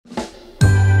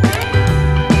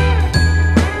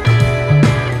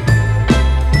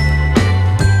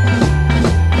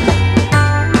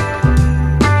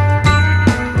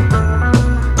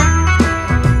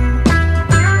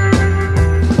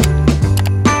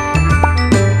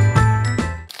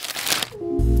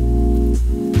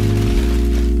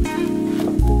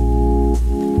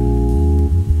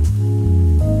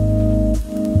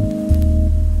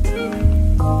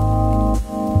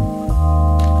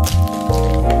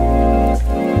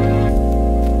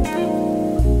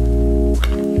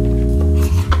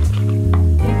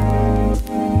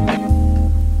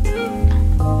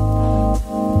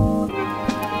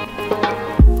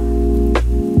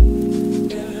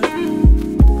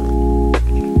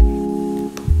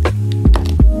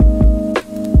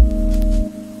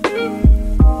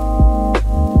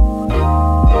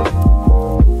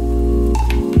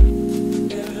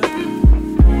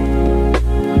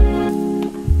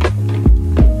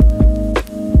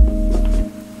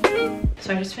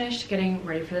So I just finished getting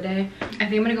ready for the day. I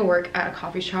think I'm gonna go work at a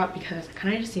coffee shop because I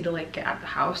kind of just need to like get out of the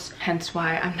house. Hence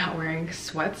why I'm not wearing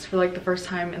sweats for like the first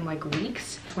time in like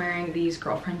weeks. Wearing these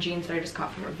girlfriend jeans that I just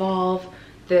got from Revolve.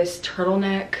 This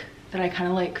turtleneck that I kind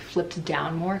of like flipped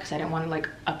down more because I didn't want it like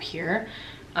up here.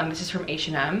 This is from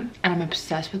H&M and I'm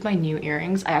obsessed with my new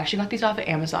earrings. I actually got these off of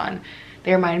Amazon.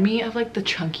 They remind me of like the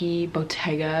chunky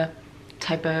Bottega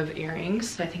type of earrings.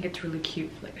 So I think it's really cute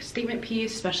for like a statement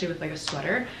piece, especially with like a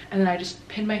sweater. And then I just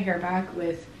pinned my hair back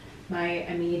with my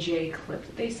MEJ clip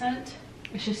that they sent.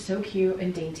 It's just so cute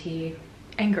and dainty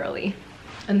and girly.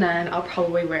 And then I'll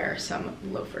probably wear some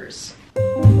loafers.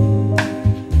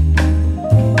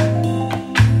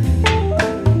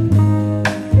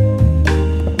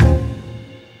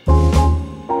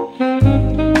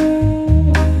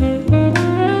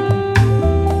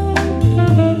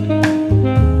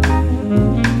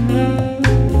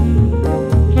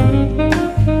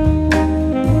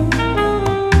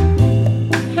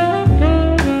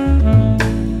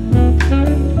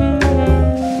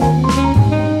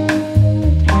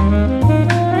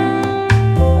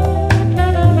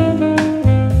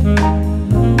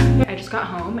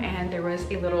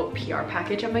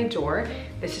 Package at my door.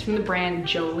 This is from the brand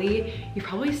Jolie. You've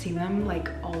probably seen them like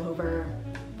all over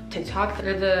TikTok.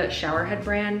 They're the shower head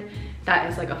brand that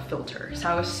is like a filter. So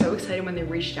I was so excited when they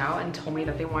reached out and told me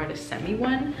that they wanted to send me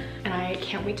one, and I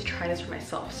can't wait to try this for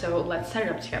myself. So let's set it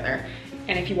up together.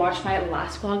 And if you watched my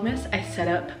last vlogmas, I set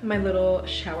up my little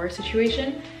shower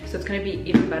situation. So it's gonna be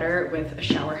even better with a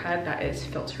shower head that is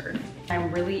filtered.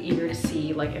 I'm really eager to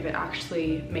see like if it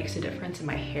actually makes a difference in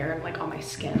my hair and like on my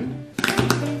skin.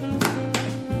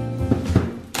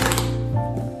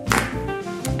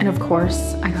 And of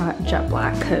course, I got jet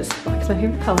black because black is my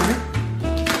favorite color.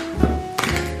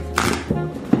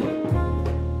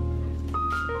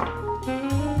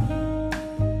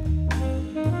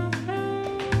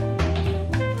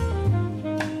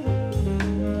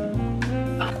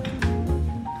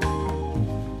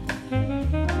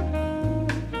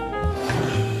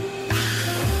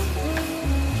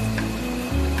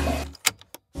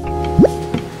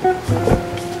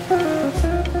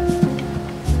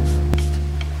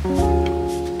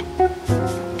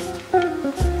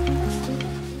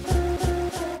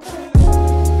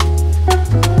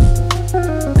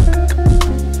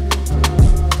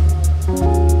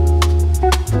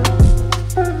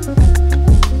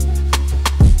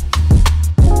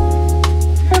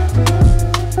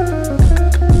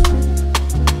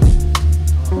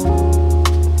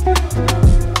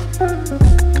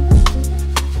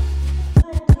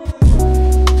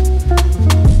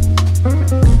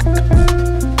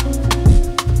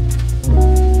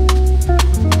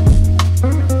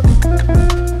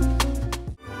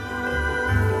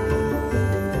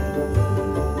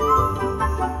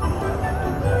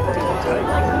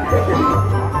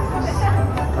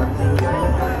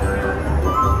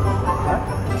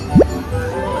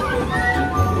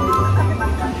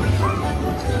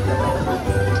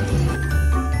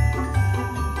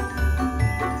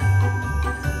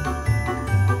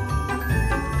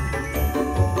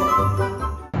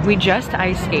 We just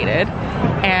ice skated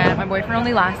and my boyfriend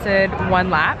only lasted one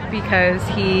lap because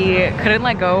he couldn't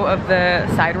let go of the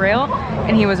side rail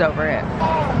and he was over it.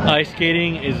 Ice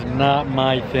skating is not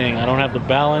my thing. I don't have the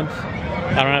balance,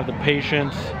 I don't have the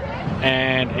patience,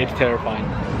 and it's terrifying.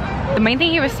 The main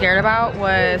thing he was scared about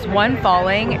was one,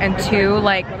 falling, and two,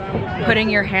 like putting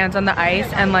your hands on the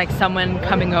ice and like someone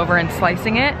coming over and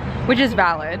slicing it, which is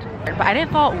valid. But I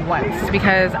didn't fall once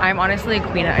because I'm honestly a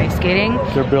queen at ice skating.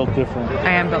 You're built different.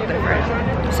 I am built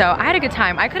different. So I had a good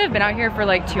time. I could have been out here for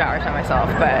like 2 hours by myself,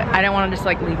 but I didn't want to just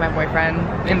like leave my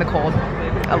boyfriend in the cold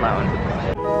alone.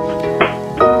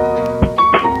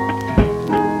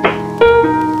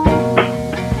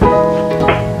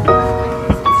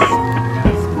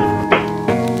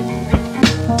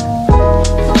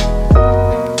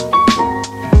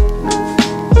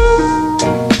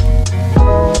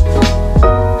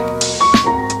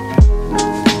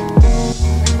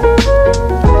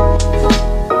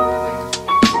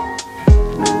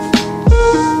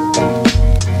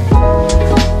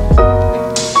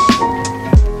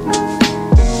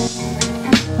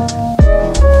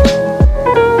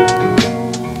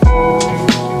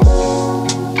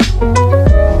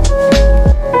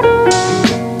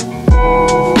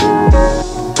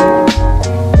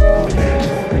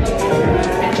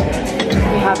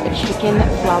 Chicken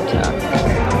flauta.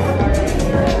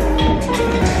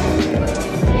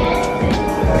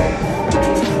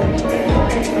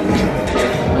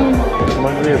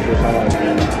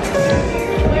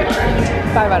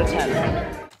 Five out of 10.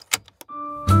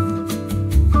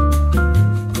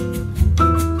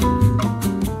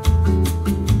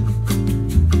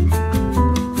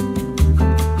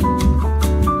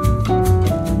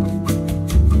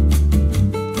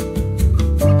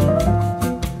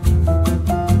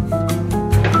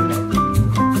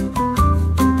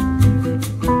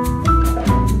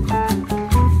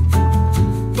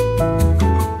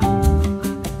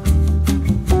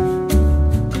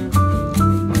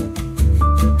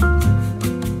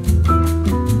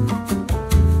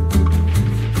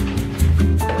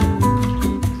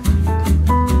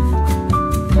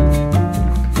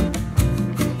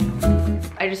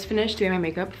 doing my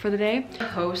makeup for the day. I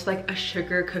host like a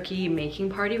sugar cookie making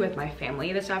party with my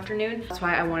family this afternoon. That's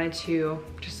why I wanted to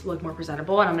just look more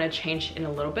presentable, and I'm gonna change in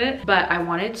a little bit. But I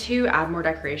wanted to add more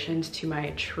decorations to my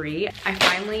tree. I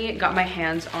finally got my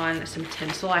hands on some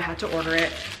tinsel. I had to order it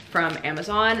from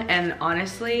Amazon, and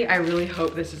honestly, I really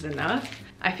hope this is enough.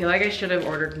 I feel like I should have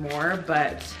ordered more,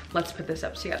 but let's put this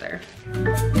up together.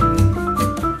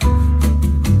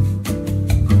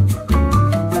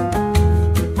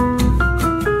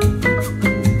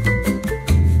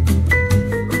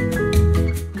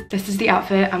 This is the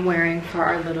outfit I'm wearing for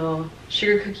our little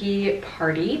sugar cookie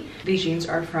party. These jeans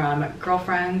are from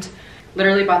Girlfriend.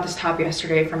 Literally bought this top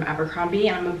yesterday from Abercrombie,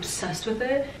 and I'm obsessed with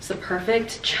it. It's the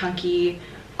perfect chunky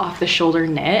off the shoulder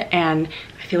knit, and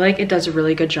I feel like it does a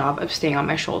really good job of staying on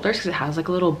my shoulders because it has like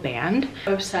a little band.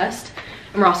 I'm obsessed.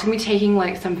 And we're also gonna be taking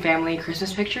like some family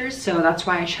Christmas pictures, so that's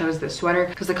why I chose this sweater,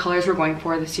 because the colors we're going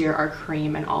for this year are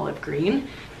cream and olive green,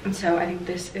 and so I think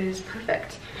this is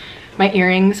perfect. My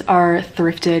earrings are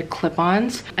thrifted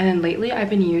clip-ons, and then lately I've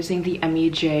been using the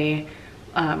MEJ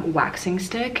waxing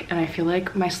stick, and I feel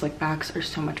like my slick backs are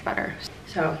so much better.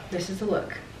 So this is the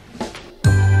look.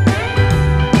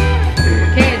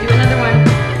 Okay, do another one.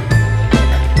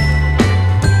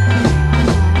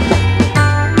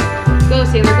 Go,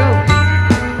 Sailor, go.